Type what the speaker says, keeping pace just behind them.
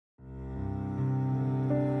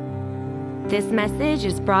This message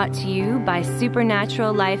is brought to you by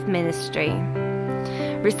Supernatural Life Ministry.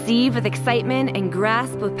 Receive with excitement and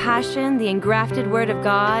grasp with passion the engrafted Word of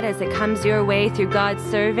God as it comes your way through God's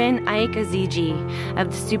servant, Ike Aziji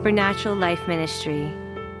of the Supernatural Life Ministry.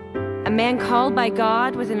 A man called by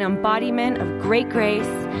God with an embodiment of great grace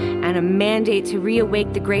and a mandate to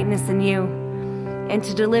reawake the greatness in you and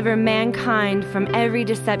to deliver mankind from every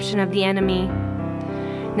deception of the enemy.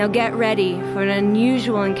 Now get ready for an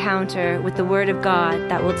unusual encounter with the Word of God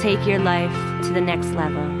that will take your life to the next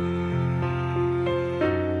level.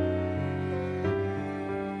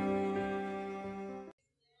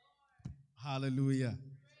 Hallelujah.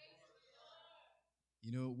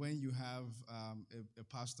 You know, when you have a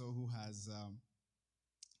pastor who has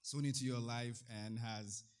sown into your life and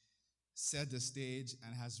has set the stage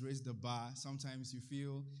and has raised the bar, sometimes you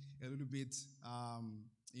feel a little bit,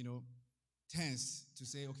 tense to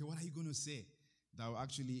say, okay, what are you going to say that will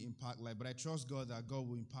actually impact life? But I trust God that God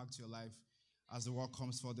will impact your life as the word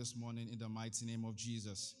comes forth this morning in the mighty name of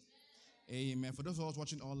Jesus. Amen. For those of us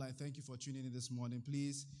watching online, thank you for tuning in this morning.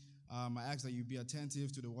 Please, I ask that you be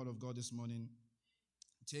attentive to the word of God this morning.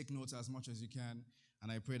 Take notes as much as you can,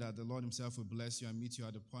 and I pray that the Lord himself will bless you and meet you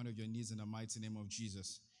at the point of your needs in the mighty name of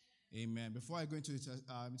Jesus. Amen. Before I go into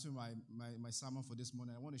my sermon for this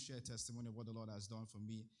morning, I want to share a testimony of what the Lord has done for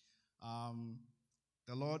me.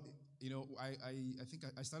 The Lord, I think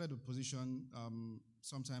I started a position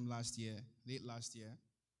sometime late last year.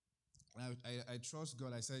 I trust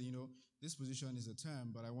God. I said, this position is a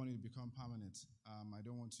term, but I want it to become permanent. I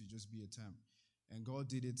don't want to just be a term. And God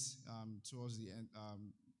did it towards the end,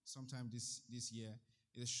 sometime this year.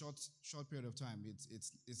 It's a short period of time.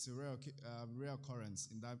 It's a rare occurrence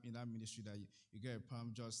in that ministry that you get a perm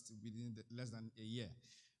just within less than a year.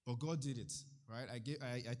 But God did it, right?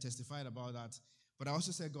 I testified about that. But I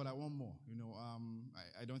also said, God, I want more.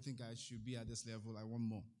 I don't think I should be at this level. I want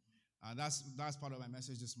more. That's part of my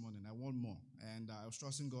message this morning. I want more. And I was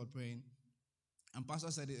trusting God, praying. And Pastor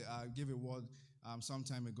said, gave a word some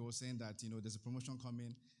time ago saying that, there's a promotion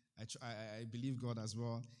coming. I believe God as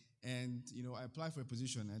well. And, I applied for a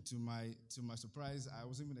position. And to my surprise, I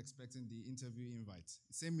wasn't even expecting the interview invite.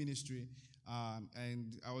 Same ministry.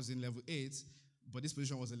 And I was in level 8. But this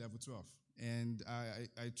position was a level 12. And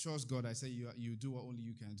I trust God. I said, you do what only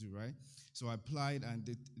you can do, right? So I applied, and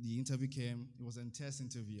the interview came. It was a test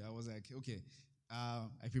interview. I was like, okay,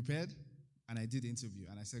 I prepared, and I did the interview.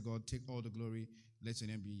 And I said, God, take all the glory. Let your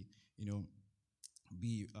name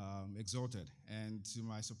be exalted. And to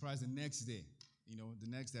my surprise, the next day,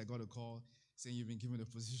 I got a call saying you've been given a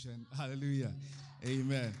position. Hallelujah.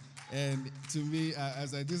 Amen. And to me,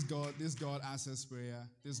 this God answers prayer.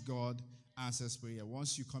 This God answers prayer.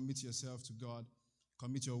 Once you commit yourself to God,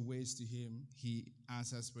 commit your ways to him, he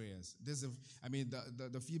answers prayers.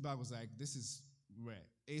 The feedback was like, this is rare.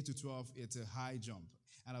 8 to 12, it's a high jump.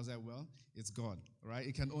 And I was like, well, it's God, right?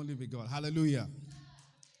 It can only be God. Hallelujah.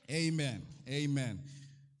 Amen. Amen.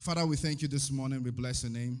 Father, we thank you this morning. We bless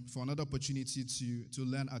your name for another opportunity to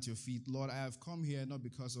learn at your feet. Lord, I have come here not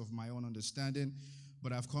because of my own understanding,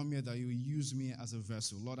 but I've come here that you will use me as a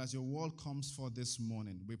vessel. Lord, as your word comes forth this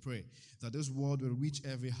morning, we pray that this word will reach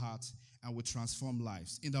every heart and will transform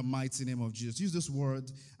lives. In the mighty name of Jesus. Use this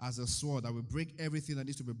word as a sword that will break everything that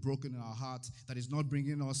needs to be broken in our heart, that is not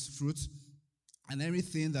bringing us fruit. And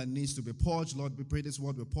everything that needs to be purged, Lord, we pray this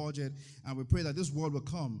word will purge it. And we pray that this word will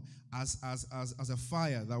come as a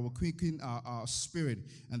fire that will quicken our spirit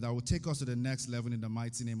and that will take us to the next level in the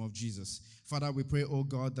mighty name of Jesus. Father, we pray, oh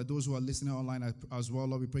God, that those who are listening online as well,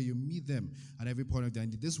 Lord, we pray you meet them at every point of their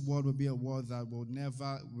need. This word will be a word that will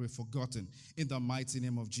never be forgotten in the mighty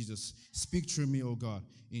name of Jesus. Speak through me, oh God.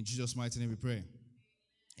 In Jesus' mighty name we pray.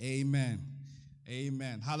 Amen.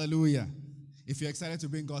 Amen. Hallelujah. If you're excited to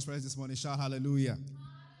bring God's presence this morning, shout hallelujah.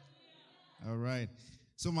 All right.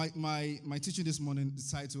 So my teaching this morning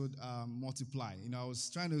is titled Multiply. I was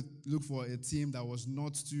trying to look for a theme that was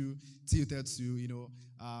not too tilted to,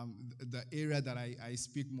 the area that I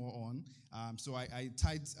speak more on. So I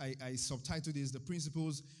subtitled this, The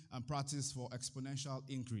Principles and Practice for Exponential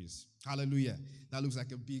Increase. Hallelujah. That looks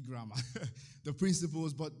like a big grammar. The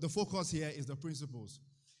principles, but the focus here is the principles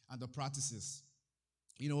and the practices.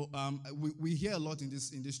 We hear a lot in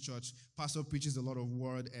this church. Pastor preaches a lot of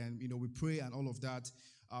word, and we pray and all of that.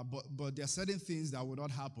 But there are certain things that will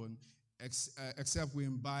not happen except we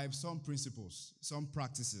imbibe some principles, some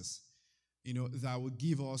practices, that will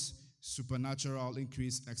give us supernatural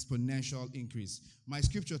increase, exponential increase. My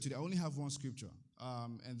scripture today, I only have one scripture,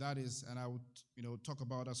 and that is, and I would talk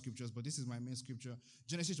about other scriptures, but this is my main scripture,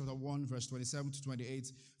 Genesis chapter 1, verse 27 to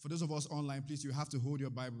 28. For those of us online, please, you have to hold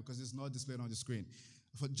your Bible because it's not displayed on the screen.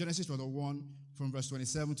 For Genesis chapter 1, from verse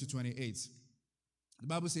 27 to 28. The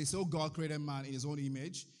Bible says, so God created man in his own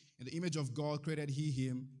image. In the image of God created he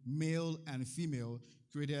him, male and female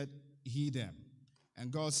created he them.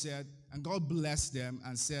 And God said, and God blessed them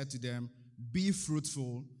and said to them, be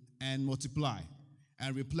fruitful and multiply,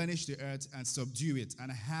 and replenish the earth and subdue it,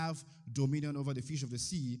 and have dominion over the fish of the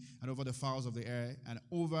sea, and over the fowls of the air, and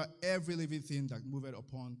over every living thing that moveth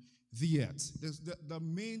upon the earth. The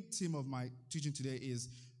main theme of my teaching today is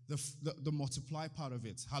the multiply part of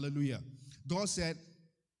it. Hallelujah. God said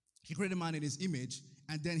he created man in his image,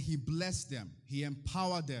 and then he blessed them. He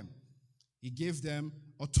empowered them. He gave them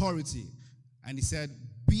authority. And he said,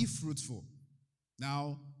 be fruitful.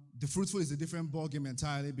 Now, the fruitful is a different ballgame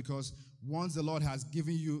entirely, because once the Lord has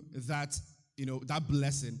given you that, that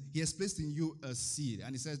blessing, he has placed in you a seed.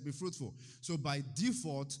 And he says, be fruitful. So by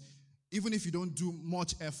default, even if you don't do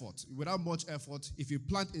much effort, without much effort, if you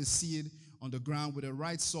plant a seed on the ground with the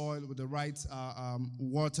right soil, with the right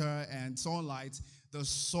water and sunlight, the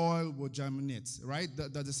soil will germinate, right?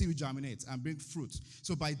 The seed will germinate and bring fruit.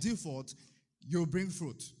 So by default, you'll bring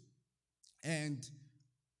fruit. And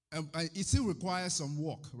it still requires some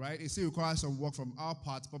work, right? It still requires some work from our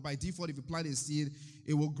part, but by default, if you plant a seed,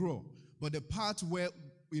 it will grow. But the part where,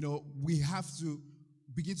 we have to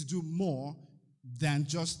begin to do more than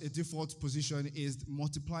just a default position is the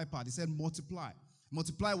multiply part. He said multiply.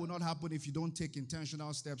 Multiply will not happen if you don't take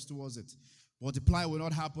intentional steps towards it. Multiply will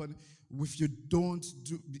not happen if you're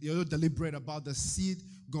not deliberate about the seed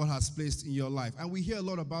God has placed in your life. And we hear a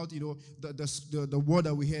lot about, the word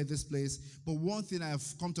that we hear in this place. But one thing I've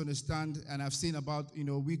come to understand and I've seen about,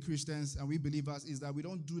 we Christians and we believers is that we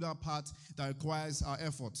don't do that part that requires our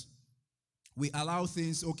effort. We allow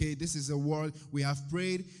things, okay, this is a word, we have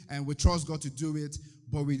prayed and we trust God to do it,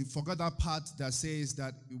 but we forgot that part that says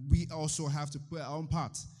that we also have to put our own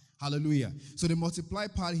part. Hallelujah. So the multiply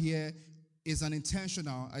part here is an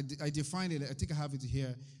intentional, I defined it, I think I have it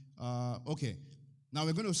here. Okay. Now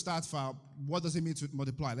we're going to start from what does it mean to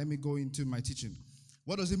multiply? Let me go into my teaching.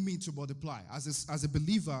 What does it mean to multiply? As a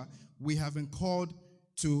believer, we have been called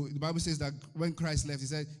to, the Bible says that when Christ left, he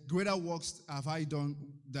said, greater works have I done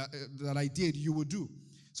that I did, you will do.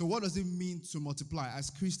 So what does it mean to multiply as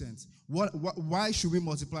Christians? Why should we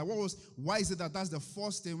multiply? Why is it that that's the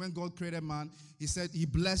first thing when God created man? He said, he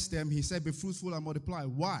blessed them. He said, be fruitful and multiply.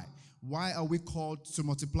 Why? Why are we called to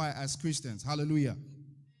multiply as Christians? Hallelujah.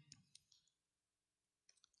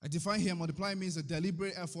 I define here, multiply means a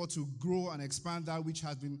deliberate effort to grow and expand that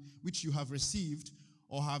which you have received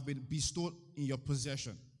or have been bestowed in your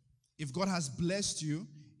possession. If God has blessed you,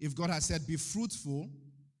 if God has said, be fruitful,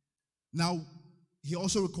 now he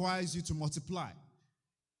also requires you to multiply,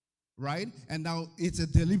 right? And now it's a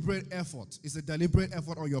deliberate effort. It's a deliberate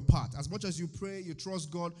effort on your part. As much as you pray, you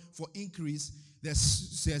trust God for increase,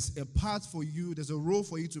 there's a part for you, there's a role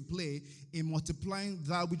for you to play in multiplying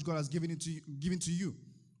that which God has given to you.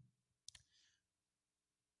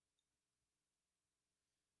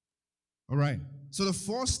 All right. So the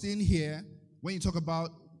first thing here, when you talk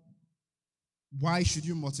about why should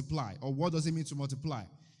you multiply or what does it mean to multiply,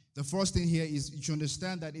 the first thing here is you should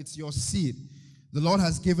understand that it's your seed. The Lord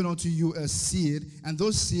has given unto you a seed, and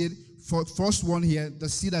those seed, first one here, the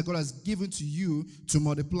seed that God has given to you to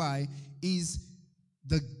multiply is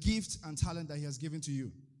the gift and talent that he has given to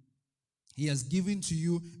you. He has given to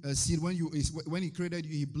you a seed. When he created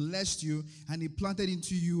you, he blessed you, and he planted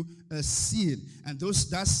into you a seed. And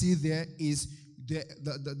that seed there is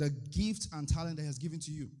the gift and talent that he has given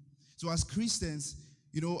to you. So as Christians,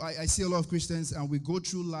 I see a lot of Christians, and we go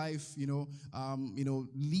through life,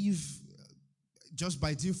 live just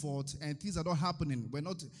by default, and things are not happening. We're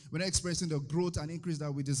not experiencing the growth and increase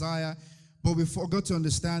that we desire, but we forgot to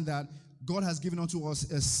understand that God has given unto us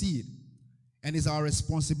a seed. And it's our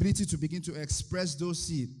responsibility to begin to express those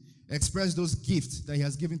seed, express those gifts that he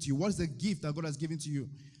has given to you. What is the gift that God has given to you?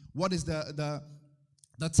 What is the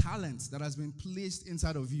talent that has been placed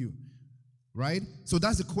inside of you? Right? So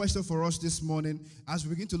that's the question for us this morning as we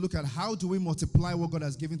begin to look at how do we multiply what God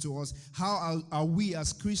has given to us? How are we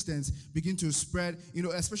as Christians begin to spread,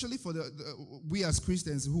 especially for we as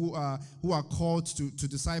Christians who are called to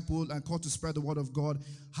disciple and called to spread the word of God.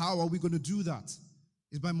 How are we going to do that?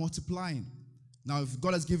 It's by multiplying. Now, if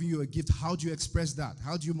God has given you a gift, how do you express that?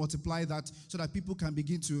 How do you multiply that so that people can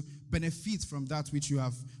begin to benefit from that which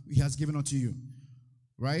He has given unto you?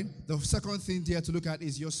 Right? The second thing there to look at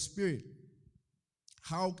is your spirit.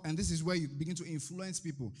 And this is where you begin to influence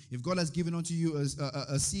people. If God has given unto you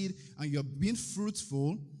a seed and you're being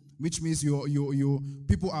fruitful, which means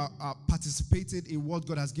people are participated in what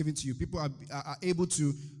God has given to you. People are able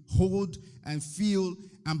to hold and feel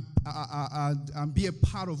and be a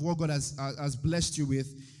part of what God has blessed you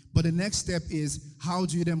with. But the next step is, how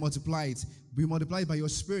do you then multiply it? We multiply it by your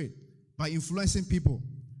spirit, by influencing people.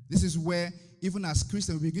 This is where, even as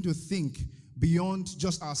Christians, we begin to think beyond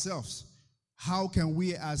just ourselves. How can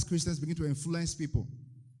we as Christians begin to influence people?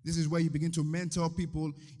 This is where you begin to mentor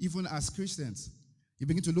people, even as Christians. You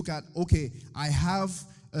begin to look at, okay, I have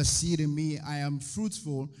a seed in me, I am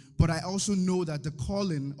fruitful, but I also know that the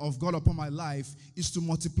calling of God upon my life is to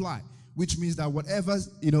multiply, which means that whatever,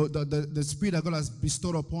 the spirit that God has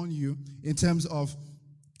bestowed upon you in terms of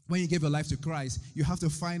when you gave your life to Christ, you have to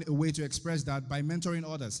find a way to express that by mentoring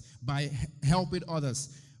others, by helping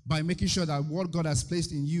others, by making sure that what God has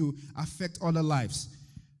placed in you affect other lives.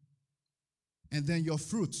 And then your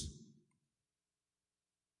fruit,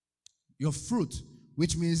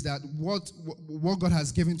 which means that what God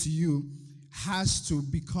has given to you has to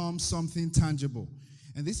become something tangible.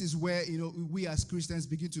 And this is where, we as Christians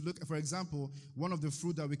begin to look. For example, one of the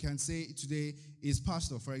fruit that we can say today is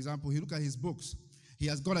pastor. For example, he look at his books.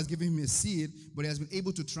 God has given him a seed, but he has been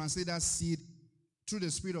able to translate that seed through the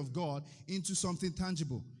Spirit of God into something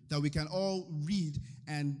tangible that we can all read,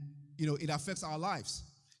 and it affects our lives.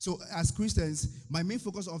 So as Christians, my main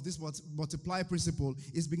focus of this multiply principle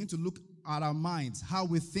is begin to look at our minds, how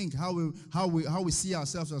we think, how we see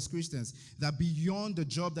ourselves as Christians. That beyond the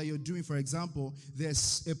job that you're doing, for example,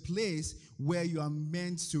 there's a place where you are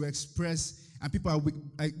meant to express, and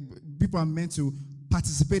people are meant to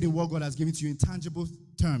participate in what God has given to you in tangible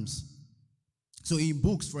terms. So in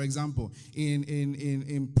books, for example,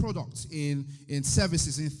 in products, in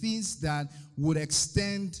services, in things that would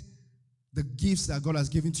extend the gifts that God has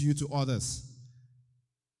given to you to others.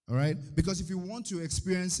 All right? Because if you want to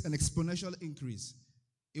experience an exponential increase,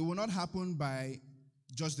 it will not happen by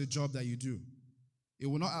just the job that you do. It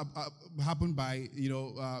will not happen by,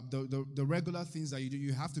 the regular things that you do.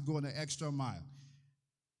 You have to go on an extra mile.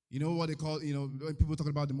 You know what they call, when people talk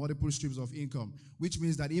about the multiple streams of income, which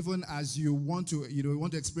means that even as you want to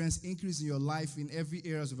experience increase in your life, in every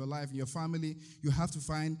areas of your life, in your family, you have to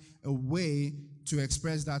find a way to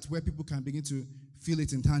express that where people can begin to feel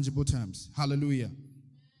it in tangible terms. Hallelujah.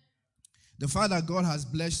 The fact that God has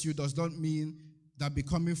blessed you does not mean that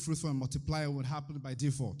becoming fruitful and multiplier would happen by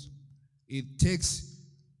default. It takes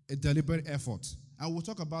a deliberate effort. And we'll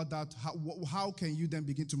talk about that. How can you then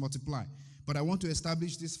begin to multiply? But I want to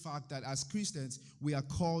establish this fact that as Christians, we are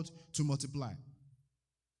called to multiply.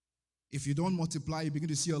 If you don't multiply, you begin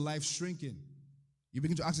to see your life shrinking. You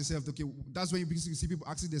begin to ask yourself, okay, that's when you begin to see people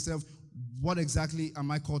asking themselves, what exactly am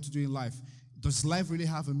I called to do in life? Does life really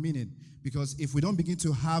have a meaning? Because if we don't begin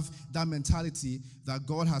to have that mentality that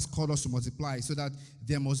God has called us to multiply, so that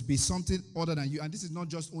there must be something other than you, and this is not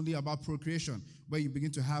just only about procreation, where you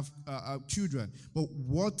begin to have children, but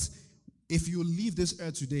what if you leave this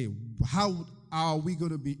earth today, how are we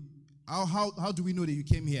going to be, how do we know that you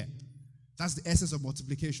came here? That's the essence of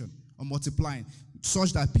multiplication, or multiplying,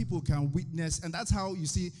 such that people can witness, and that's how you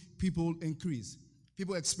see people increase.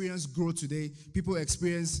 People experience growth today. People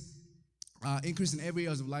experience increase in every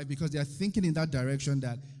area of life because they are thinking in that direction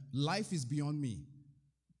that life is beyond me.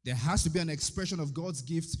 There has to be an expression of God's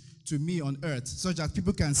gift to me on earth, such that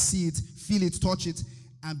people can see it, feel it, touch it,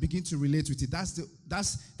 and begin to relate with it. That's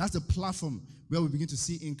the platform where we begin to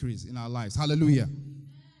see increase in our lives. Hallelujah.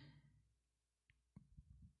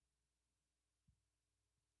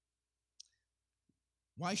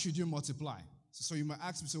 Why should you multiply? So you might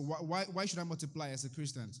ask me, so why should I multiply as a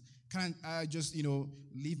Christian? Can't I just,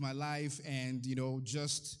 live my life and,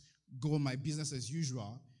 just go my business as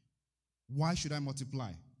usual? Why should I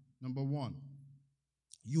multiply? Number one,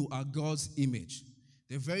 you are God's image.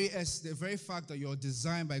 The very fact that you're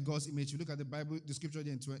designed by God's image. You look at the Bible, the scripture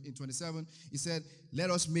in 27, it said, let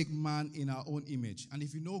us make man in our own image. And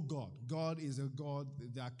if you know God, God is a God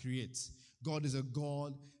that creates. God is a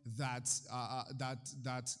God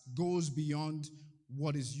that goes beyond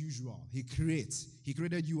what is usual. He creates. He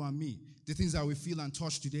created you and me. The things that we feel and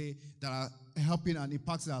touch today that are helping and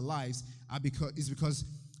impacting our lives is because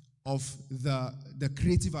of the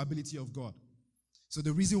creative ability of God. So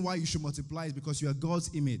the reason why you should multiply is because you are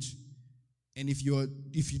God's image. And if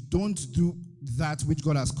you don't do that which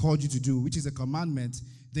God has called you to do, which is a commandment,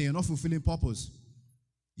 then you're not fulfilling purpose.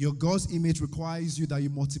 Your God's image requires you that you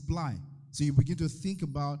multiply. So you begin to think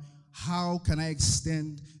about, how can I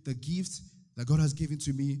extend the gift that God has given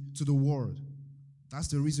to me to the world? That's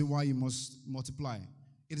the reason why you must multiply.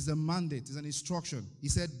 It is a mandate. It's an instruction. He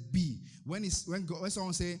said, be. When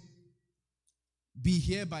someone say, be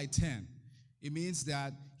here by 10, it means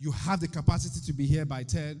that you have the capacity to be here by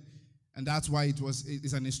 10, and that's why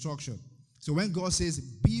it's an instruction. So when God says,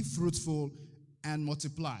 be fruitful and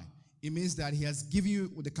multiply, it means that he has given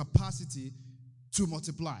you the capacity to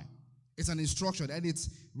multiply. It's an instruction, and it's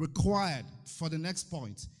required for the next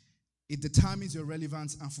point. It determines your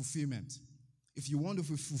relevance and fulfillment. If you want to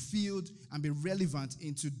be fulfilled and be relevant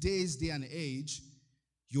in today's day and age,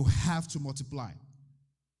 you have to multiply.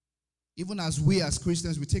 Even as we as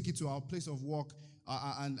Christians, we take it to our place of work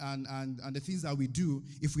and the things that we do.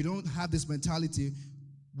 If we don't have this mentality,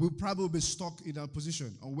 we'll probably be stuck in our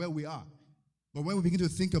position or where we are. But when we begin to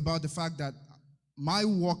think about the fact that my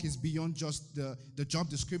work is beyond just the job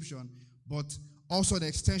description, but also the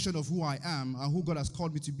extension of who I am and who God has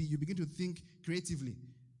called me to be, you begin to think creatively.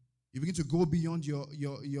 You begin to go beyond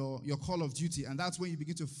your call of duty, and that's when you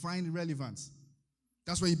begin to find relevance.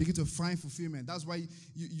 That's why you begin to find fulfillment. That's why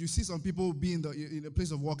you see some people be in a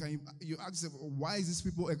place of work, and you ask them, why is these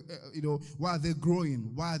people, why are they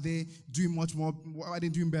growing? Why are they doing much more? Why are they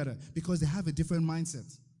doing better? Because they have a different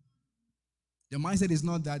mindset. Their mindset is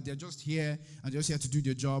not that they're just here and they're just here to do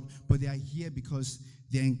their job, but they are here because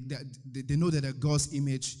they know that they're God's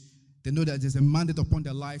image. They know that there's a mandate upon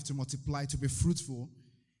their life to multiply, to be fruitful.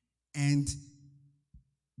 And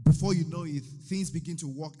before you know it, things begin to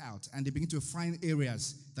work out, and they begin to find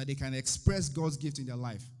areas that they can express God's gift in their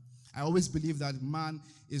life. I always believe that man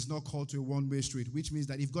is not called to a one-way street, which means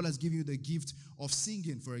that if God has given you the gift of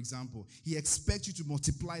singing, for example, he expects you to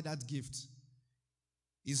multiply that gift.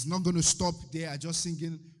 He's not going to stop there at just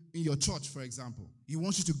singing in your church, for example. He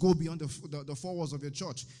wants you to go beyond the four walls of your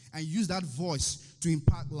church and use that voice to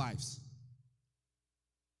impact lives.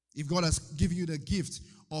 If God has given you the gift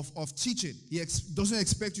of teaching, he doesn't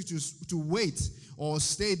expect you to wait or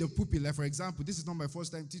stay in the pulpit. Like, for example, this is not my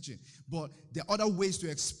first time teaching, but there are other ways to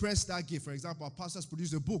express that gift. For example, our pastor's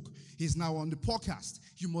produced a book. He's now on the podcast.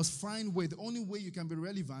 You must find way. The only way you can be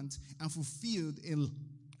relevant and fulfilled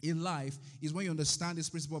in life is when you understand this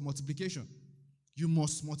principle of multiplication. You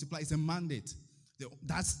must multiply. It's a mandate.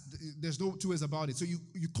 There's no two ways about it. So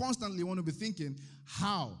you constantly want to be thinking,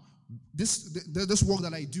 how this work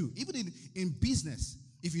that I do, even in business,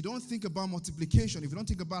 if you don't think about multiplication, if you don't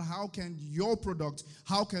think about how can your product,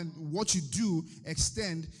 how can what you do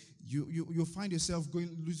extend, you'll find yourself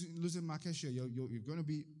losing market share. You're going to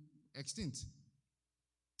be extinct.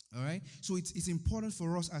 All right? So it's important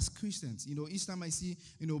for us as Christians. Each time I see,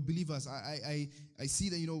 believers, I see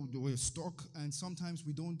that, we're stuck, and sometimes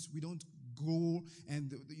we don't go,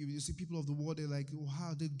 and you see people of the world, they're like, oh, how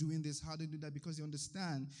are they doing this? How are they do that? Because they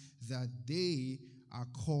understand that they are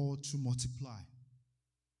called to multiply.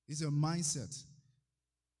 It's a mindset.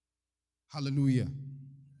 Hallelujah.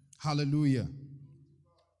 Hallelujah.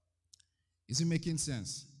 Is it making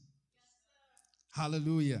sense?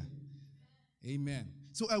 Hallelujah. Amen.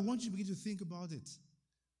 So I want you to begin to think about it.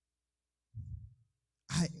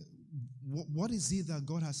 What is it that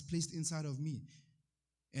God has placed inside of me?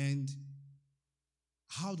 And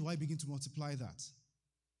how do I begin to multiply that?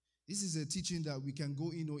 This is a teaching that we can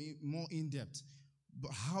go more in depth.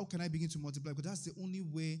 But how can I begin to multiply? Because that's the only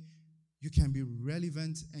way you can be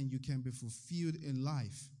relevant and you can be fulfilled in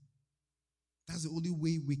life. That's the only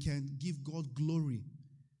way we can give God glory.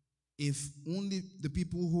 If only the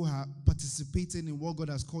people who are participating in what God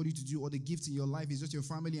has called you to do or the gift in your life is just your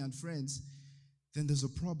family and friends, then there's a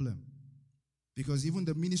problem. Because even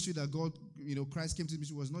the ministry that God, Christ came to the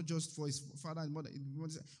ministry was not just for his father and mother.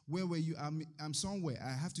 Where were you? I'm somewhere.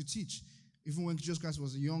 I have to teach. Even when Jesus Christ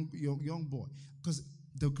was a young boy. Because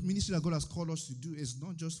the ministry that God has called us to do is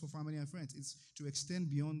not just for family and friends. It's to extend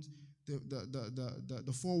beyond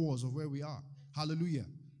the four walls of where we are. Hallelujah.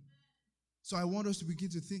 So I want us to begin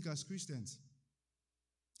to think as Christians.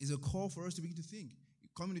 It's a call for us to begin to think.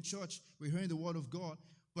 Coming to church, we're hearing the word of God,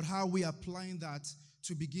 but how are we applying that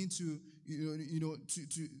to begin to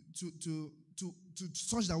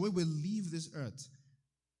such that when we leave this earth,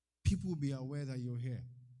 people will be aware that you're here.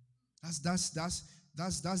 That's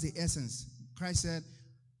the essence. Christ said,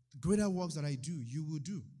 greater works that I do, you will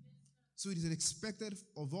do. So it is expected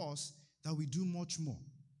of us that we do much more.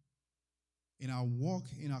 In our work,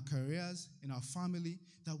 in our careers, in our family,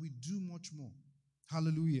 that we do much more.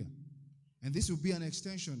 Hallelujah. And this will be an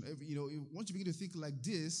extension. Once you begin to think like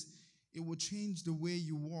this, it will change the way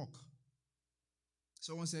you walk.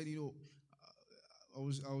 Someone said, I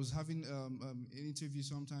was having an interview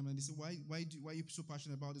sometime, and they said, why are you so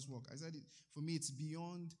passionate about this work? I said, for me, it's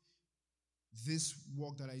beyond this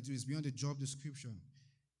work that I do. It's beyond the job description.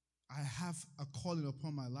 I have a calling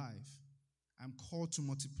upon my life. I'm called to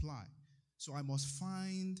multiply. So I must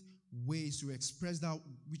find ways to express that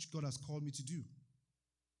which God has called me to do.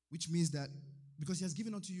 Which means that Because he has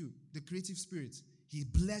given unto you the creative spirit. He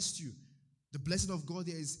blessed you. The blessing of God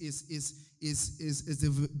is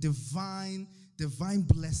the divine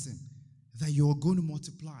blessing that you're going to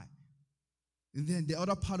multiply. And then the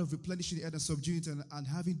other part of replenishing the earth and subduing it and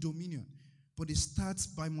having dominion. But it starts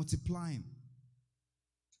by multiplying.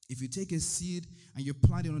 If you take a seed and you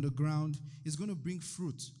plant it on the ground, it's going to bring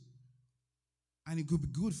fruit. And it could be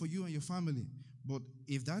good for you and your family. But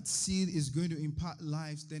if that seed is going to impact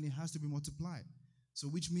lives, then it has to be multiplied. So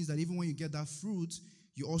which means that even when you get that fruit,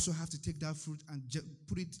 you also have to take that fruit and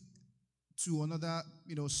put it to another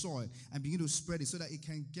soil and begin to spread it so that it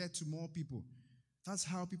can get to more people. That's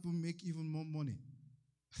how people make even more money.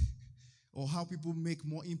 Or how people make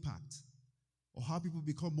more impact. Or how people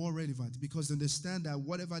become more relevant. Because they understand that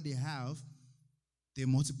whatever they have, they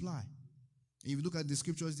multiply. And if you look at the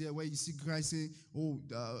scriptures there where you see Christ say,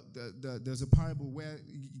 there's a parable where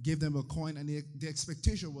he gave them a coin, and the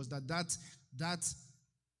expectation was that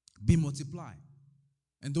be multiplied.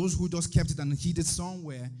 And those who just kept it and hid it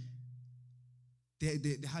somewhere,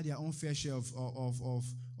 they had their own fair share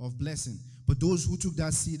of blessing. But those who took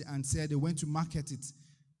that seed and said they went to market it,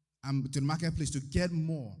 to the marketplace to get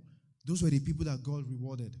more, those were the people that God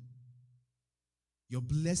rewarded. Your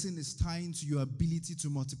blessing is tying to your ability to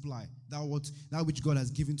multiply that which God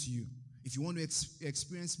has given to you. If you want to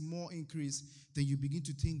experience more increase, then you begin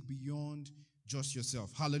to think beyond just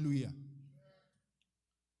yourself. Hallelujah.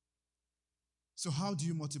 So how do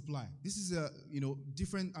you multiply? This is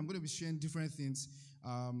different. I'm going to be sharing different things,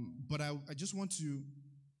 but I just want to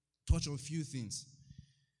touch on a few things.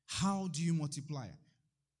 How do you multiply?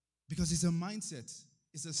 Because it's a mindset.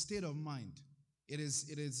 It's a state of mind. It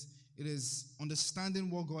is understanding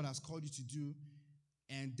what God has called you to do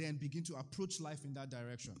and then begin to approach life in that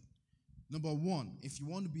direction. Number one, if you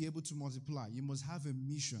want to be able to multiply, you must have a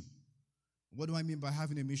mission. What do I mean by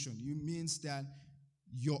having a mission? It means that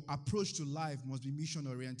your approach to life must be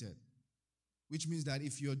mission-oriented, which means that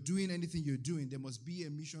if you're doing anything you're doing, there must be a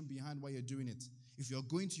mission behind why you're doing it. If you're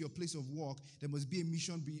going to your place of work, there must be a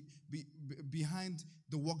mission behind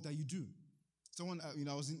the work that you do. Someone,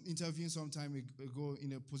 I was interviewing some time ago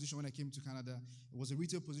in a position when I came to Canada. It was a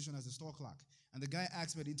retail position as a store clerk. And the guy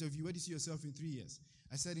asked me at the interview, where do you see yourself in 3 years?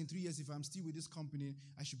 I said, in 3 years, if I'm still with this company,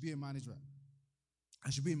 I should be a manager. I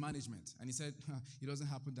should be in management. And he said, it doesn't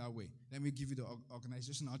happen that way. Let me give you the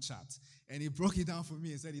organizational chart. And he broke it down for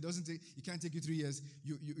me and said, it can't take you 3 years.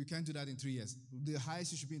 You can't do that in 3 years. The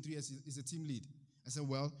highest you should be in 3 years is a team lead. I said,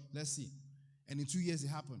 well, let's see. And in 2 years, it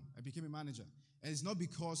happened. I became a manager. And it's not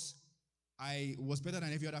because I was better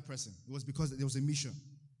than every other person. It was because there was a mission.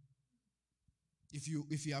 If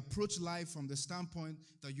you approach life from the standpoint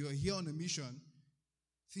that you're here on a mission,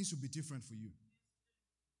 things will be different for you.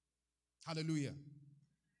 Hallelujah.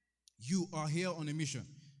 You are here on a mission.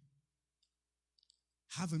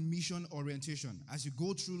 Have a mission orientation. As you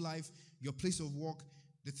go through life, your place of work,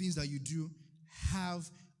 the things that you do, have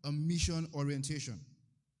a mission orientation.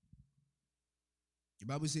 The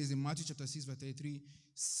Bible says in Matthew chapter 6, verse 33,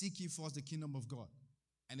 seek ye first the kingdom of God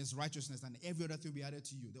and his righteousness, and every other thing will be added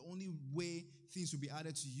to you. The only way things will be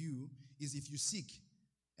added to you is if you seek.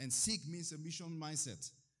 And seek means a mission mindset.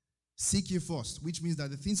 Seek ye first, which means that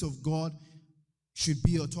the things of God should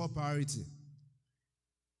be your top priority.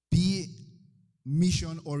 Be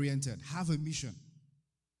mission-oriented. Have a mission.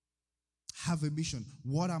 Have a mission.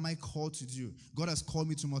 What am I called to do? God has called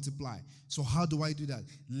me to multiply. So how do I do that?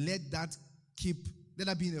 Let that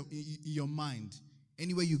be in your mind.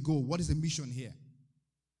 Anywhere you go, what is the mission here?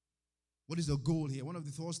 What is the goal here? One of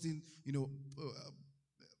the first things,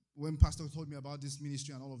 when Pastor told me about this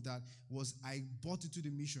ministry and all of that, was I bought into the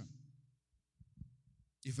mission.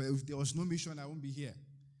 If there was no mission, I won't be here.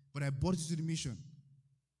 But I bought into the mission.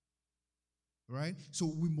 Right? So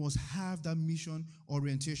we must have that mission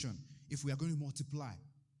orientation if we are going to multiply.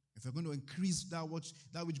 If we're going to increase that which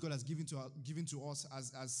God has given to us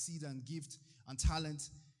as seed and gift and talent,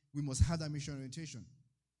 we must have that mission orientation.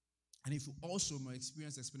 And if we also must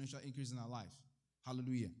experience exponential increase in our life.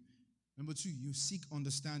 Hallelujah. Number 2, you seek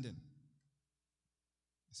understanding.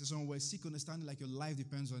 I say somewhere, seek understanding like your life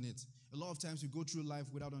depends on it. A lot of times we go through life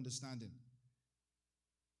without understanding.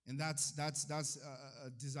 And that's a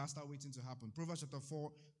disaster waiting to happen. Proverbs chapter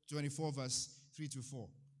 24, verse 3-4.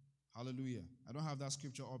 Hallelujah. I don't have that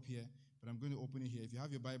scripture up here, but I'm going to open it here. If you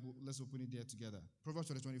have your Bible, let's open it there together. Proverbs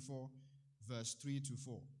chapter 24, verse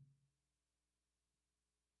 3-4.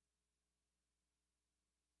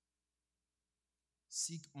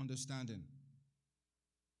 Seek understanding.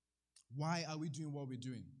 Why are we doing what we're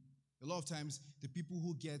doing? A lot of times, the people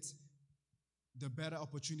who get the better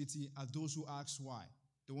opportunity are those who ask why.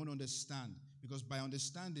 They want to understand. Because by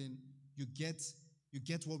understanding, you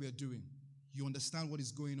get what we're doing. You understand what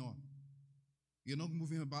is going on. You're not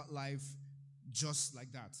moving about life just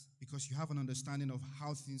like that because you have an understanding of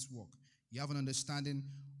how things work. You have an understanding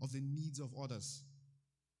of the needs of others.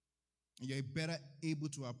 And you're better able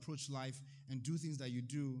to approach life and do things that you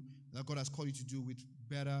do, that God has called you to do, with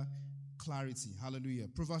better clarity. Hallelujah.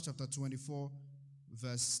 Proverbs chapter 24,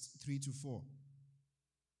 verse 3 to 4.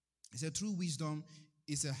 It said, true wisdom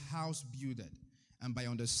is a house builded, and by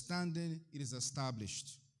understanding it is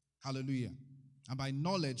established. Hallelujah. And by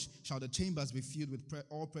knowledge shall the chambers be filled with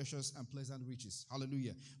all precious and pleasant riches.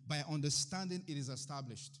 Hallelujah. By understanding it is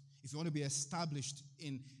established. If you want to be established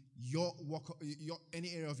in your work,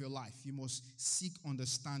 any area of your life, you must seek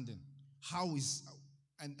understanding.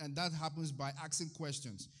 And that happens by asking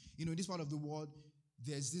questions. You know, in this part of the world,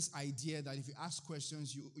 there's this idea that if you ask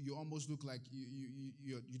questions, you almost look like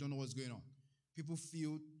you don't know what's going on. People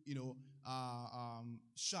feel,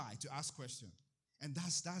 shy to ask questions. And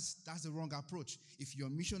that's the wrong approach. If you're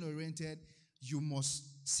mission-oriented, you must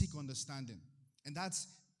seek understanding. And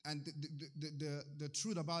the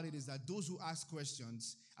truth about it is that those who ask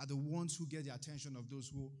questions are the ones who get the attention of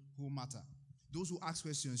those who matter. Those who ask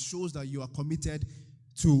questions shows that you are committed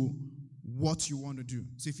to what you want to do.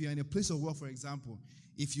 So if you're in a place of work, for example,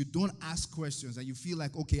 if you don't ask questions and you feel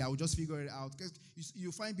like, okay, I will just figure it out, because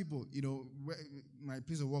you find people, where my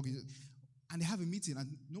place of work is, and they have a meeting and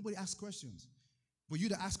nobody asks questions. But you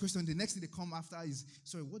that ask questions, the next thing they come after is,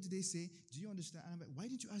 sorry, what did they say? Do you understand? And I'm like, why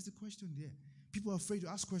didn't you ask the question there? People are afraid to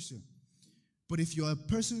ask questions. But if you're a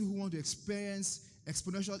person who wants to experience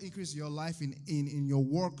exponential increase in your life, in your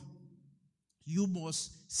work, you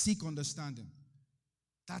must seek understanding.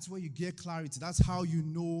 That's where you get clarity. That's how you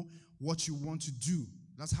know what you want to do.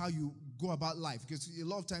 That's how you go about life. Because a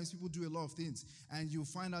lot of times people do a lot of things, and you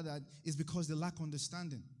find out that it's because they lack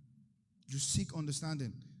understanding. You seek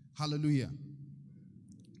understanding. Hallelujah.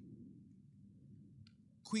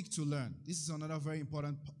 Quick to learn. This is another very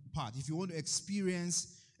important part. If you want to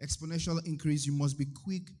experience exponential increase, you must be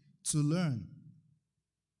quick to learn.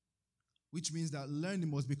 Which means that learning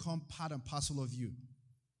must become part and parcel of you.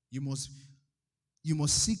 You must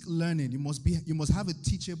seek learning. You must have a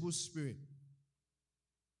teachable spirit.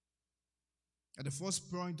 At the first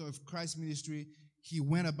point of Christ's ministry, he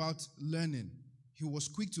went about learning. He was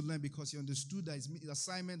quick to learn because he understood that his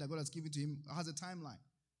assignment that God has given to him has a timeline.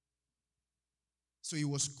 So he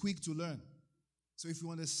was quick to learn. So if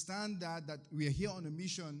you understand that we are here on a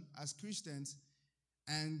mission as Christians,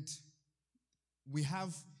 and we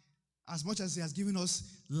have, as much as he has given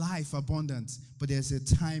us life abundant, but there's a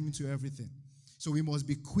time to everything. So we must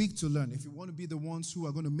be quick to learn. If we want to be the ones who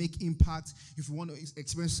are going to make impact, if we want to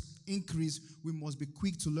experience increase, we must be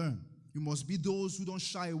quick to learn. We must be those who don't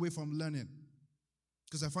shy away from learning.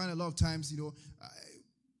 Because I find a lot of times,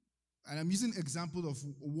 and I'm using example of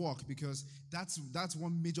work because that's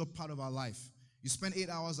one major part of our life. You spend 8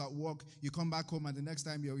 hours at work, you come back home, and the next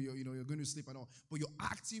time you're going to sleep and all. But your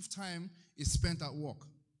active time is spent at work.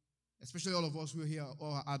 Especially all of us who are here,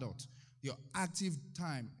 all are adults. Your active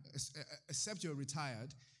time, except you're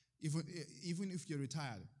retired, even if you're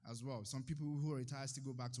retired as well. Some people who are retired still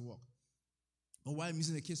go back to work. But why I'm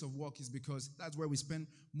using the case of work is because that's where we spend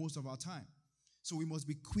most of our time. So we must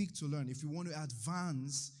be quick to learn. If we want to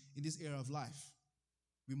advance in this area of life,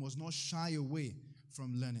 we must not shy away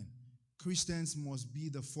from learning. Christians must be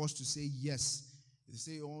the first to say yes. If they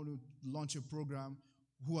say, I want to launch a program,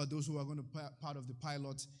 who are those who are going to be part of the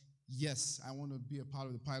pilot? Yes, I want to be a part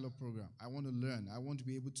of the pilot program. I want to learn. I want to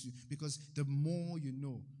be able to, because the more you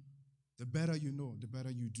know, the better you know, the better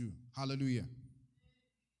you do. Hallelujah.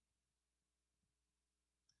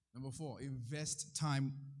 Number 4, invest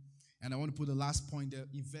time. And I want to put the last point there,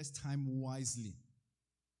 invest time wisely.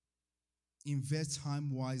 Invest time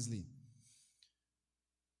wisely.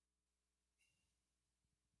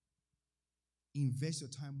 Invest your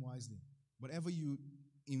time wisely. Whatever you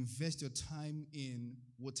invest your time in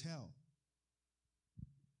will tell.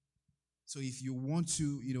 So if you want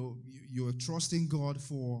to, you're trusting God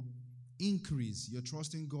for increase. You're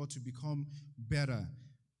trusting God to become better.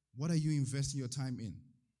 What are you investing your time in?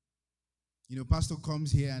 Pastor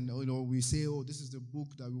comes here and, we say, this is the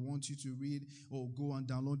book that we want you to read, or go and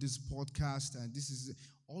download this podcast, and this is,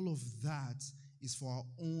 all of that is for our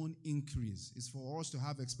own increase. It's for us to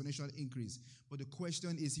have exponential increase. But the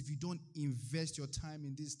question is, if you don't invest your time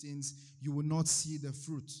in these things, you will not see the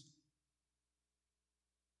fruit.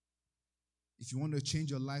 If you want to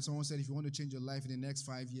change your life, someone said, if you want to change your life in the next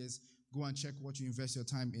 5 years, go and check what you invest your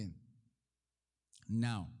time in.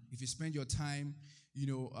 Now, if you spend your time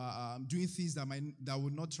doing things that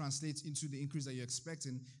would not translate into the increase that you're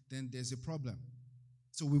expecting, then there's a problem.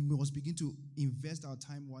 So we must begin to invest our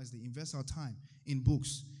time wisely, invest our time in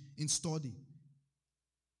books, in study.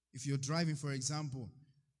 If you're driving, for example,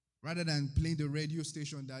 rather than playing the radio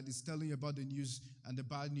station that is telling you about the news and the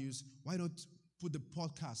bad news, why not put the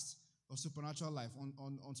podcast of Supernatural Life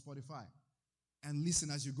on Spotify and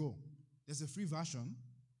listen as you go? There's a free version.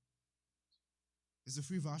 It's a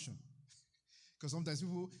free version. Because sometimes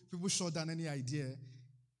people shut down any idea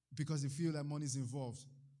because they feel that money is involved.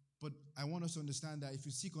 But I want us to understand that if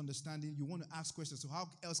you seek understanding, you want to ask questions. So how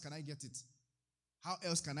else can I get it? How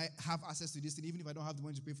else can I have access to this thing, even if I don't have the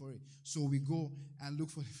money to pay for it? So we go and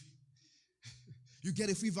look for it. You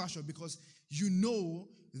get a free version because you know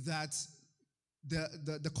that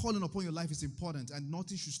the calling upon your life is important and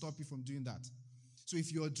nothing should stop you from doing that. So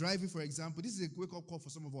if you're driving, for example, this is a wake-up call for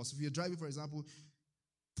some of us. If you're driving, for example,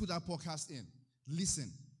 put that podcast in.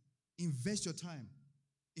 Listen. Invest your time.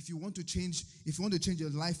 If you want to change your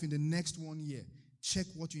life in the next 1 year, check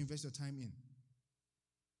what you invest your time in.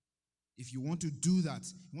 If you want to do that,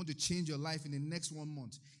 you want to change your life in the next 1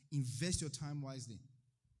 month, invest your time wisely.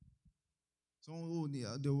 So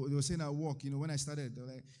they were saying at work, when I started, they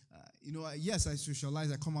were like, yes, I socialize,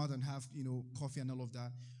 I come out and have, coffee and all of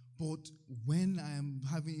that. But when I am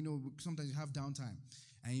having, sometimes you have downtime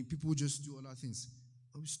and people just do other things.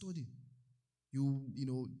 I will study.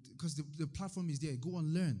 Because the platform is there. Go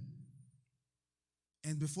and learn.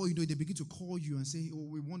 And before you know it, they begin to call you and say, oh,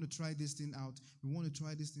 we want to try this thing out. We want to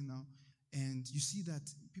try this thing out. And you see that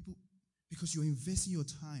people, because you're investing your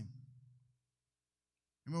time.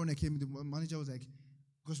 Remember when I came, the manager was like,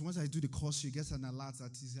 because once I do the course, she gets an alert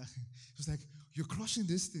that she was like, you're crushing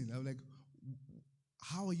this thing. I was like,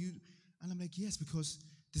 how are you? And I'm like, yes, because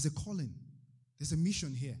there's a calling. There's a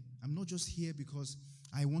mission here. I'm not just here because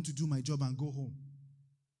I want to do my job and go home.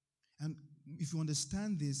 And if you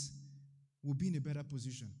understand this, we'll be in a better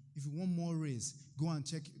position. If you want more raise, go and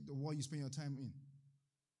check what you spend your time in.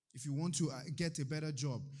 If you want to get a better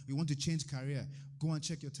job, you want to change career, go and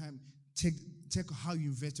check your time. Check how you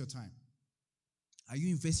invest your time. Are you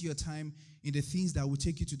investing your time in the things that will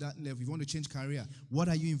take you to that level? If you want to change career, what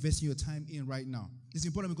are you investing your time in right now? It's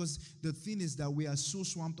important because the thing is that we are so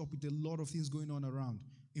swamped up with a lot of things going on around.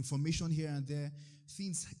 Information here and there.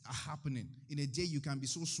 Things are happening. In a day, you can be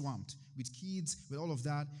so swamped with kids, with all of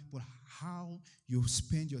that. But how you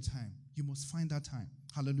spend your time, you must find that time.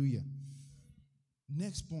 Hallelujah.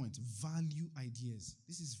 Next point, value ideas.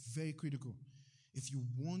 This is very critical. If you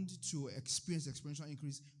want to experience exponential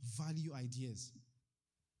increase, value ideas.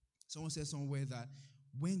 Someone said somewhere that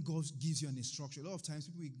when God gives you an instruction, a lot of times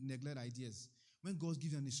people neglect ideas. When God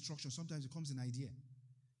gives you an instruction, sometimes it becomes an idea.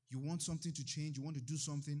 You want something to change, you want to do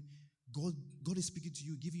something. God is speaking to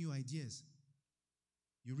you, giving you ideas.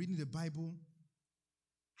 You're reading the Bible.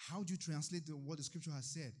 How do you translate what the scripture has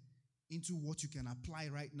said into what you can apply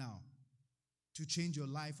right now to change your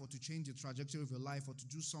life or to change the trajectory of your life or to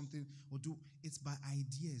do something or do? It's by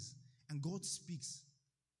ideas. And God speaks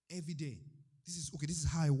every day. This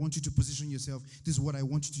is how I want you to position yourself. This is what I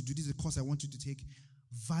want you to do. This is the course I want you to take.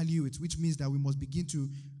 Value it, which means that we must begin to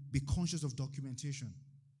be conscious of documentation.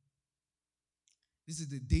 This is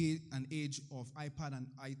the day and age of iPad and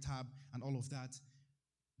iTab and all of that.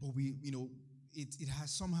 But it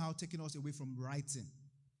has somehow taken us away from writing,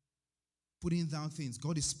 putting down things.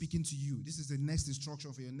 God is speaking to you. This is the next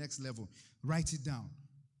instruction for your next level. Write it down.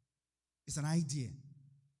 It's an idea.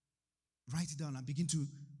 Write it down and begin to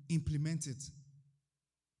implement it.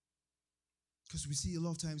 Because we see a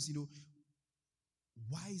lot of times,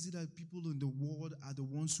 why is it that people in the world are the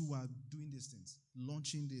ones who are doing these things,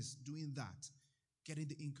 launching this, doing that, getting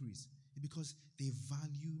the increase? It's because they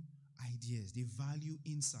value ideas. They value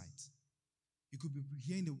insight. You could be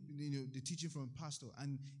hearing the teaching from a pastor,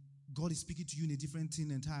 and God is speaking to you in a different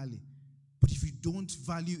thing entirely. But if you don't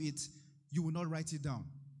value it, you will not write it down.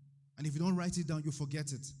 And if you don't write it down, you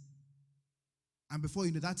forget it. And before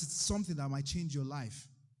you know, that is something that might change your life.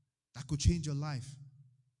 That could change your life.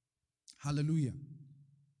 Hallelujah.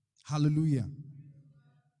 Hallelujah.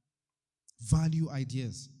 Value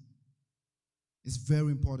ideas. It's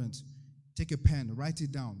very important. Take a pen, write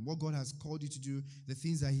it down. What God has called you to do, the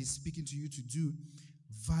things that He's speaking to you to do,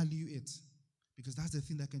 value it. Because that's the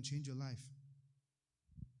thing that can change your life.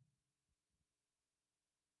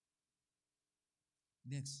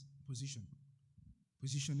 Next, position.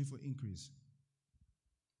 Positioning for increase.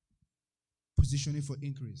 Positioning for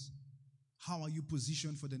increase. How are you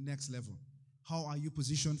positioned for the next level? How are you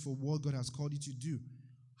positioned for what God has called you to do?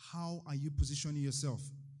 How are you positioning yourself?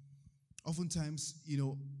 Oftentimes,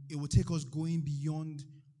 it will take us going beyond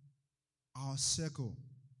our circle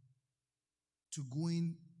to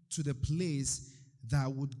going to the place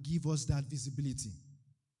that would give us that visibility.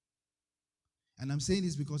 And I'm saying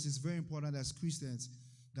this because it's very important as Christians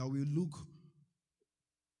that we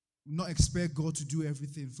not expect God to do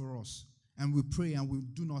everything for us. And we pray and we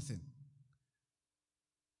do nothing.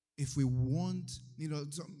 If we want,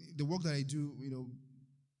 the work that I do,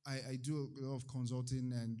 I do a lot of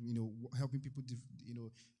consulting and, helping people,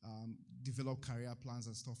 develop career plans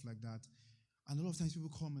and stuff like that. And a lot of times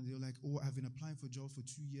people come and they're like, oh, I've been applying for jobs for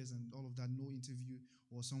 2 years and all of that, no interview.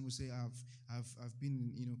 Or some will say, I've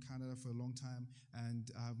been in, Canada for a long time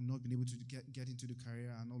and I've not been able to get into the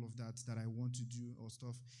career and all of that I want to do or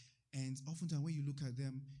stuff. And oftentimes when you look at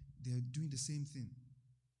them, they're doing the same thing.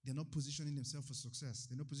 They're not positioning themselves for success.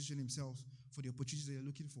 They're not positioning themselves for the opportunities they're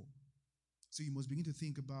looking for. So you must begin to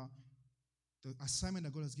think about the assignment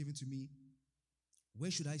that God has given to me.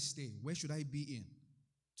 Where should I stay? Where should I be in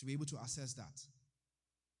to be able to assess that?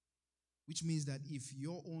 Which means that if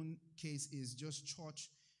your own case is just church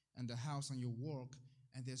and the house and your work,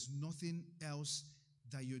 and there's nothing else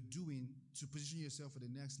that you're doing to position yourself for the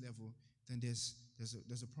next level, then there's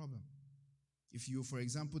a problem. If you, for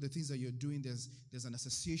example, the things that you're doing, there's an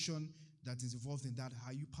association that is involved in that,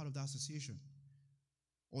 are you part of that association?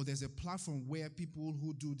 Or there's a platform where people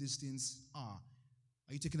who do these things are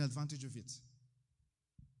you taking advantage of it?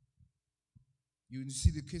 You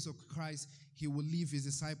see the case of Christ, he will leave his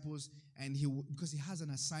disciples and because he has an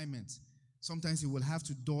assignment. Sometimes he will have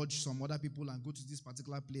to dodge some other people and go to this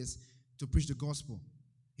particular place to preach the gospel.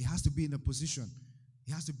 He has to be in a position.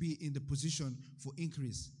 He has to be in the position for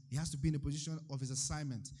increase. He has to be in the position of his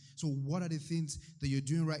assignment. So what are the things that you're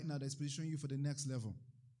doing right now that's positioning you for the next level?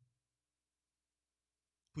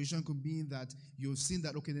 Position could be that you've seen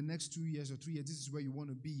that, okay, the next 2 years or 3 years, this is where you want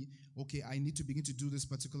to be. Okay, I need to begin to do this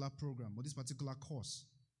particular program or this particular course.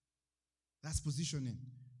 That's positioning.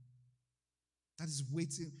 That is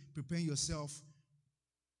waiting, preparing yourself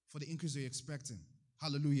for the increase that you're expecting.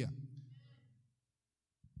 Hallelujah.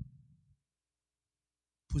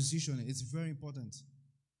 Positioning, it's very important.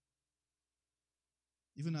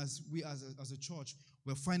 Even as we as a church,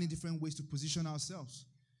 we're finding different ways to position ourselves.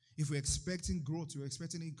 If we're expecting growth, we're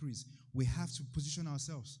expecting increase, we have to position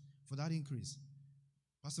ourselves for that increase.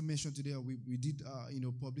 Pastor mentioned today we did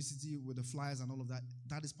publicity with the flyers and all of that.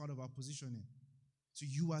 That is part of our positioning. So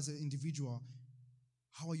you as an individual,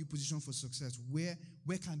 how are you positioned for success? Where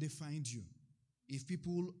can they find you? If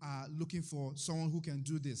people are looking for someone who can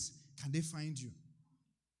do this, can they find you?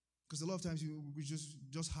 Because a lot of times we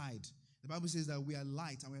just hide. The Bible says that we are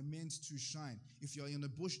light and we're meant to shine. If you're in a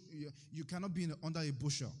bush, you cannot be under a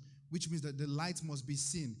bushel, which means that the light must be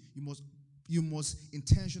seen. You must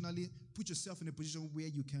intentionally put yourself in a position where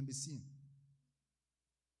you can be seen.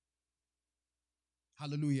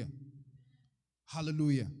 Hallelujah.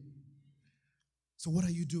 Hallelujah. So what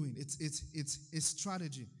are you doing? It's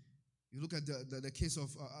strategy. You look at the case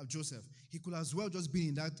of Joseph. He could as well just be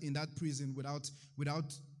in that prison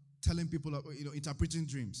without telling people, interpreting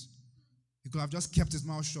dreams. He could have just kept his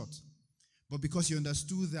mouth shut. But because he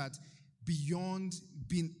understood that beyond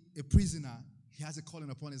being a prisoner, he has a calling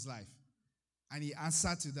upon his life. And he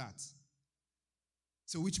answered to that.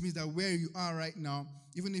 So which means that where you are right now,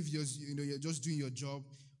 even if you're just doing your job,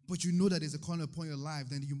 but you know that there's a calling upon your life,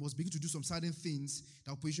 then you must begin to do some certain things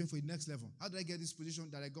that will position for the next level. How did I get this position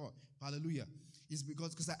that I got? Hallelujah. It's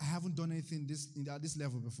because I haven't done anything at this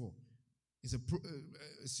level before. It's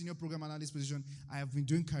a senior program analyst position. I have been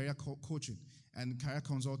doing career coaching and career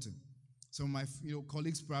consulting. So my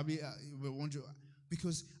colleagues probably were wondering,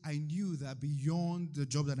 because I knew that beyond the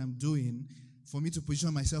job that I'm doing, for me to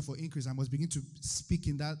position myself for increase, I must begin to speak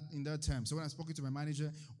in that term. So when I'm speaking to my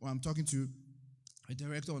manager or I'm talking to a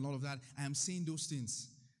director and all of that, I am saying those things.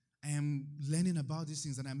 I am learning about these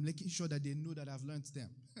things and I'm making sure that they know that I've learned them.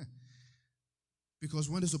 Because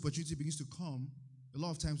when this opportunity begins to come, a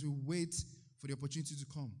lot of times we wait for the opportunity to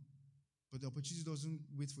come. But the opportunity doesn't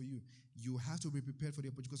wait for you. You have to be prepared for the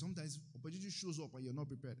opportunity. Because sometimes opportunity shows up and you're not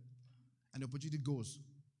prepared. And the opportunity goes.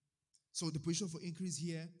 So the position for increase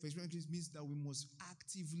here, for increase means that we must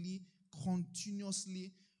actively,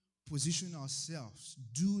 continuously position ourselves.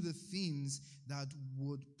 Do the things that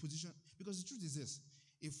would position. Because the truth is this.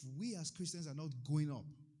 If we as Christians are not going up,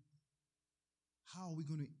 how are we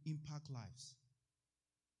going to impact lives?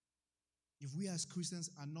 If we as Christians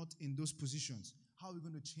are not in those positions, how are we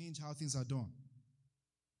going to change how things are done?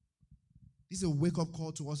 This is a wake-up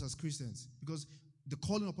call to us as Christians, because the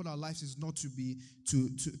calling upon our lives is not to be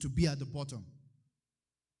at the bottom.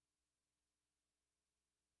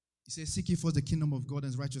 He says, seek ye first the kingdom of God and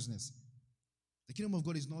his righteousness. The kingdom of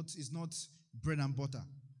God is not bread and butter.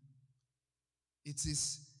 It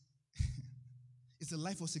is it's a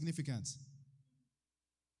life of significance.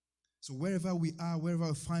 So wherever we are, wherever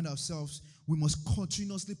we find ourselves, we must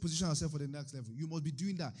continuously position ourselves for the next level. You must be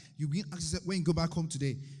doing that. You begin asking, when you go back home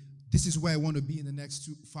today, this is where I want to be in the next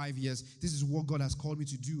 5 years. This is what God has called me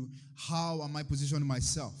to do. How am I positioning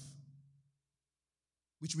myself?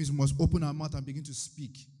 Which means we must open our mouth and begin to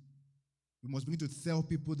speak. We must begin to tell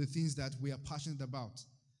people the things that we are passionate about.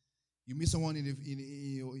 You meet someone,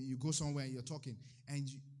 you go somewhere and you're talking, and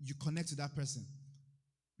you connect to that person.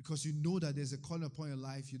 Because you know that there's a call upon your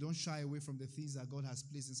life. You don't shy away from the things that God has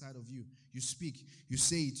placed inside of you. You speak, you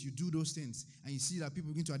say it, you do those things, and you see that people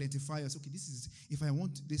begin to identify us. Okay, this is, if I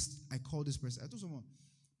want this, I call this person. I told someone,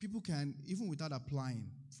 people can, even without applying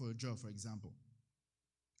for a job, for example,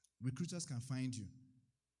 recruiters can find you.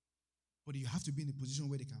 But you have to be in a position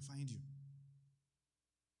where they can find you.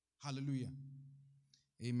 Hallelujah.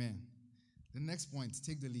 Amen. The next point,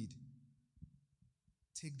 take the lead.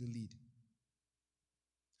 Take the lead.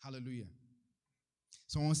 Hallelujah.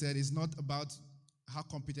 Someone said it's not about how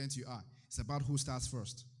competent you are. It's about who starts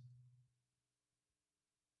first.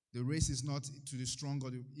 The race is not to the strong,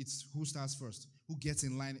 it's who starts first. Who gets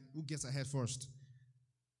in line, who gets ahead first.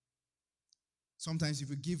 Sometimes if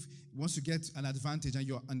once you get an advantage and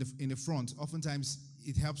you're in the front, oftentimes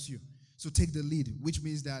it helps you. So take the lead, which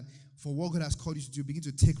means that for what God has called you to do, begin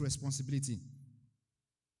to take responsibility.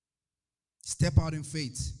 Step out in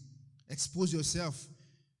faith. Expose yourself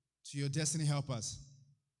to your destiny helpers.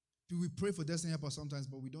 We pray for destiny helpers sometimes,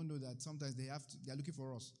 but we don't know that sometimes they are looking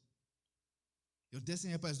for us. Your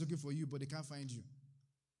destiny helper is looking for you, but they can't find you.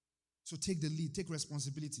 So take the lead, take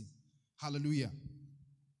responsibility. Hallelujah.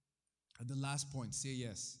 And the last point, say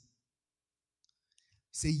yes.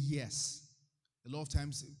 Say yes. A lot of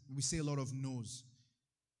times we say a lot of no's,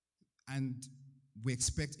 and we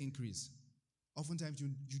expect increase. Oftentimes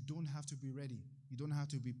you don't have to be ready. You don't have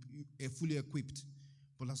to be fully equipped.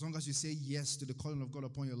 But as long as you say yes to the calling of God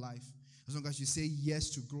upon your life, as long as you say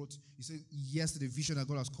yes to growth, you say yes to the vision that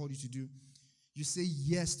God has called you to do, you say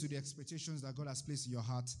yes to the expectations that God has placed in your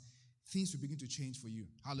heart, things will begin to change for you.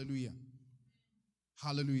 Hallelujah.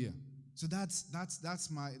 Hallelujah. So that's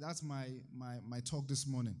my talk this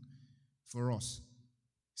morning for us.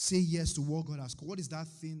 Say yes to what God has called. What is that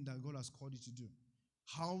thing that God has called you to do?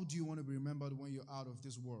 How do you want to be remembered when you're out of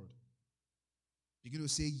this world? Begin to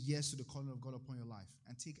say yes to the calling of God upon your life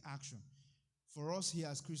and take action. For us here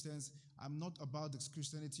as Christians, I'm not about this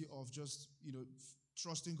Christianity of just,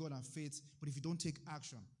 trusting God and faith, but if you don't take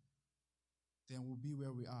action, then we'll be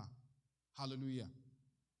where we are. Hallelujah.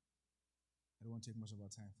 I don't want to take much of our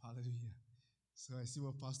time. Hallelujah. So I see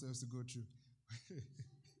what pastor has to go through.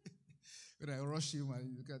 When I rush him,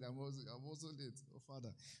 and look at, I'm also late. Oh,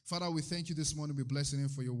 Father, we thank you this morning. We bless your name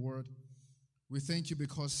for your word. We thank you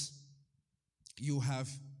because you have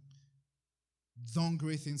done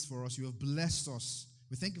great things for us. You have blessed us.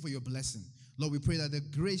 We thank you for your blessing. Lord, we pray that the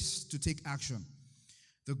grace to take action,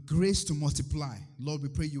 the grace to multiply, Lord, we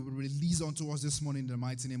pray you will release unto us this morning in the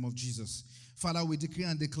mighty name of Jesus. Father, we decree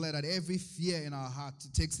and declare that every fear in our heart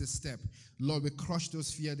takes the step. Lord, we crush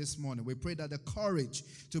those fears this morning. We pray that the courage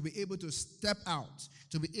to be able to step out,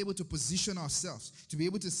 to be able to position ourselves, to be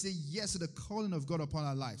able to say yes to the calling of God upon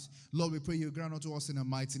our lives. Lord, we pray you grant unto us in the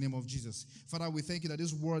mighty name of Jesus. Father, we thank you that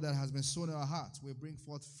this word that has been sown in our hearts will bring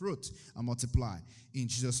forth fruit and multiply. In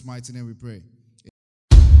Jesus' mighty name we pray.